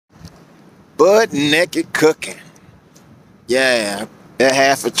Butt naked cooking. Yeah, that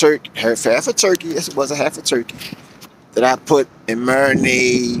half a turkey. Half a turkey. Yes, it was a half a turkey that I put in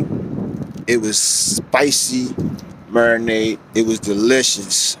marinade. It was spicy marinade. It was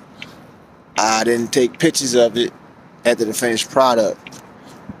delicious. I didn't take pictures of it after the finished product.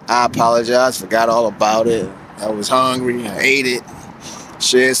 I apologize. Forgot all about it. I was hungry. I ate it.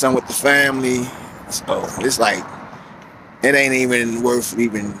 Shared some with the family. So it's like it ain't even worth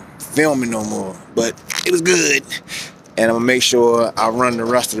even filming no more. But it was good. And I'm gonna make sure I run the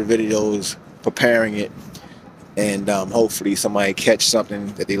rest of the videos preparing it, and hopefully somebody catch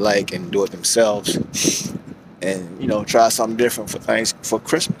something that they like and do it themselves, and try something different for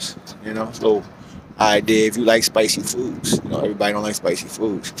Christmas. So idea if you like spicy foods. Everybody don't like spicy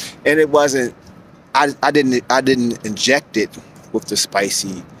foods, and it wasn't. I didn't inject it with the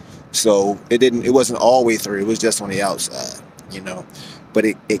spicy, so it wasn't all the way through. It was just on the outside. But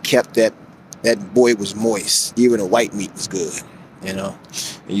it kept that boy was moist. Even the white meat was good, and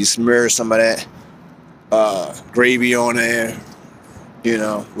you smear some of that gravy on there,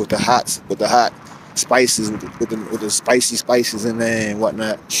 with the hot spices, with the spicy spices in there and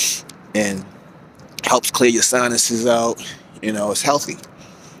whatnot, and helps clear your sinuses out. It's healthy.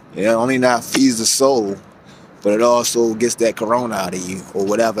 It only not feeds the soul, but it also gets that corona out of you or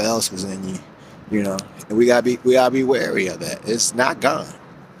whatever else was in you. And we gotta be wary of that. It's not gone.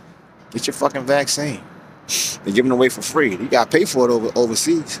 Get your fucking vaccine. They're giving it away for free. You gotta pay for it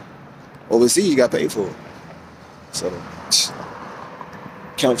overseas. Overseas, you gotta pay for it. So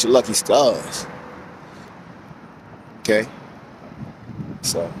count your lucky stars. Okay.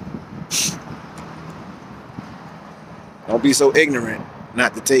 So don't be so ignorant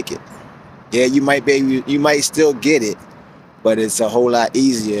not to take it. Yeah, you might still get it, but it's a whole lot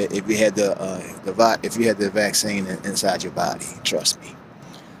easier if you had the vaccine inside your body. Trust me.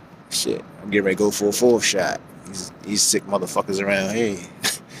 Shit, I'm getting ready to go for a fourth shot. These sick motherfuckers around here.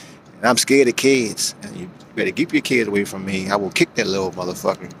 And I'm scared of kids. And you better keep your kids away from me. I will kick that little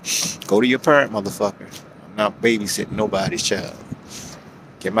motherfucker. Go to your parent, motherfucker. I'm not babysitting nobody's child.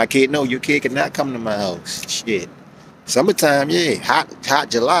 Get my kid know your kid cannot come to my house. Shit. Summertime, yeah. Hot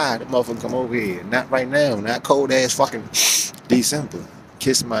July, the motherfucker come over here. Not right now. Not cold ass fucking December.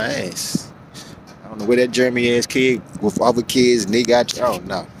 Kiss my ass. I don't know where that Jeremy ass kid with other kids and they got you. Oh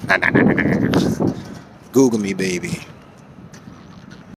no. Nah. Google me, baby.